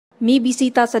May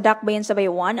bisita sa Dakbayan sa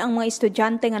Bayawan ang mga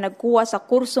estudyante nga nagkuha sa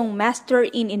kursong Master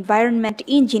in Environment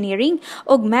Engineering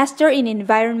o Master in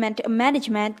Environment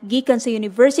Management gikan sa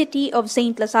University of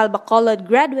St. Salle Bacolod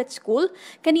Graduate School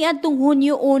kaniadtong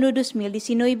Hunyo 1,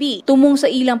 2019. Tumong sa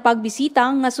ilang pagbisita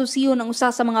nga susiyon ang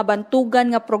usa sa mga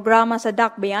bantugan nga programa sa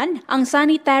Dakbayan, ang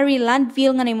Sanitary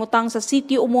Landfill nga naimutang sa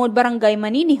City Umod, Barangay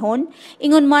Maninihon,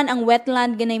 ingon man ang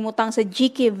wetland nga naimutang sa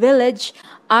GK Village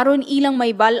aron ilang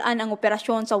may balaan ang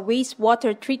operasyon sa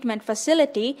wastewater treatment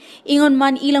facility, ingon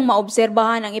man ilang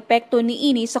maobserbahan ang epekto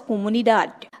niini sa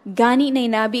komunidad. Gani na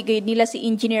inabi gayud nila si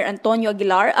Engineer Antonio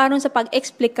Aguilar aron sa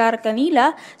pag-eksplikar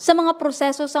kanila sa mga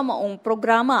proseso sa maong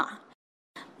programa.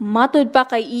 Matud pa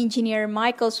kay Engineer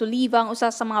Michael Soliva ang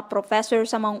usa sa mga professor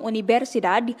sa mga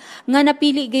universidad nga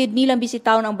napili gayud nilang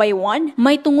bisitawon ang Bayawan,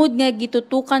 may tungod nga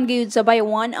gitutukan gayud sa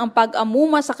Bayawan ang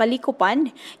pag-amuma sa kalikupan,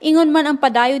 ingon man ang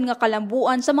padayon nga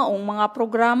kalambuan sa maong mga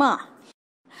programa.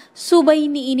 Subay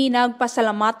niini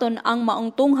nagpasalamaton ang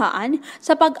maong tunghaan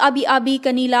sa pag-abi-abi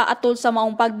kanila atol sa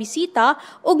maong pagbisita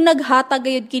ug naghatag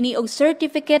gayud kini og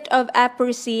Certificate of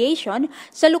Appreciation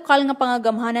sa lokal nga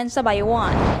pangagamhanan sa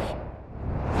Bayawan.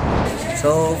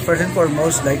 So first and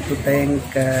foremost, I'd like to thank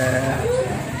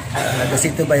the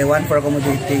City of Bayawan for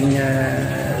accommodating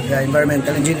the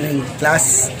environmental engineering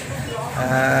class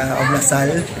of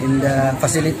Salle in the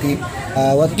facility.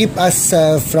 What keep us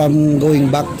from going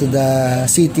back to the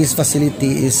city's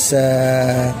facility is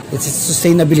its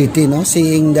sustainability. No,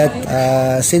 seeing that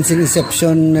since its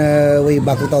inception way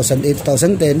back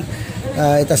 2008-2010,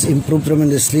 it has improved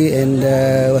tremendously and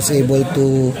was able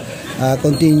to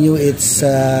continue its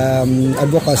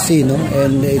advocacy, no,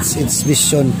 and its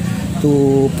vision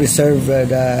to preserve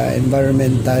the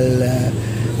environmental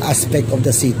aspect of the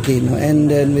city, no. And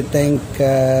then we thank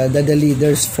the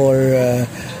leaders for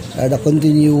the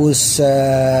continuous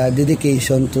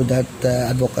dedication to that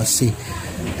advocacy.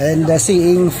 And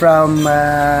seeing from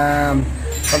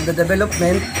the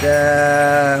development,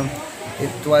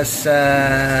 it was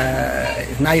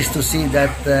nice to see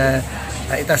that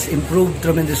it has improved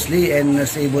tremendously and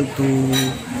is able to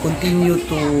continue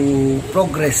to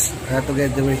progress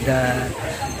together with the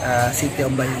City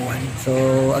of Bayawan. So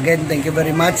again, thank you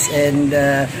very much, and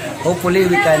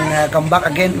hopefully we can come back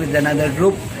again with another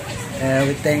group.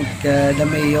 We thank the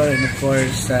mayor and of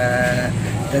course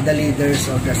the leaders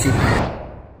of the city.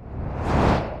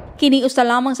 Kini usa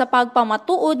lamang sa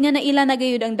pagpamatuod nga naila na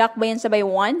gayud ang Dakbayan sa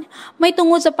Bayawan, may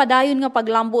tungod sa padayon nga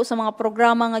paglambo sa mga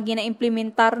programa nga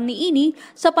ginaimplementar niini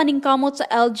sa paningkamot sa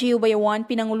LGU Bayawan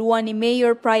pinanguluan ni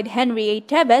Mayor Pride Henry A.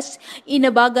 Tebes,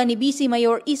 inabaga ni Vice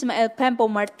Mayor Ismael Pempo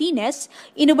Martinez,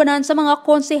 inubanan sa mga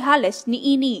konsehales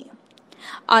niini.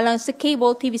 Alang sa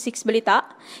Cable TV6 Balita,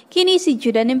 kini si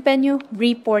Judan Empeño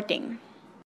reporting.